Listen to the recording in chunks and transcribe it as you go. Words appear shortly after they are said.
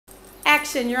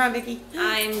action. You're on, Vicki.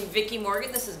 I'm Vicki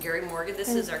Morgan. This is Gary Morgan. This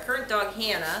is our current dog,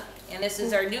 Hannah. And this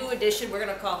is our new addition. We're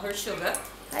going to call her Sugar.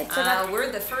 Hi, Sugar. We're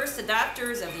the first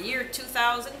adopters of the year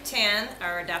 2010.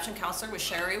 Our adoption counselor was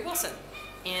Sherry Wilson.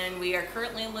 And we are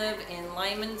currently live in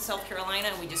Lyman, South Carolina.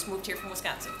 And we just moved here from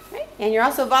Wisconsin. Right. And you're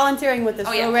also volunteering with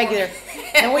us real regular.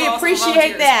 And we We're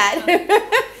appreciate that.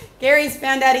 Gary's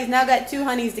found out he's now got 2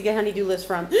 honeys to get honeydew lists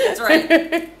from. That's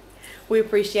right. We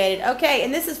appreciate it. Okay,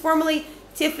 and this is formerly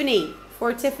Tiffany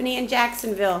for Tiffany in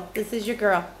Jacksonville. This is your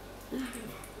girl.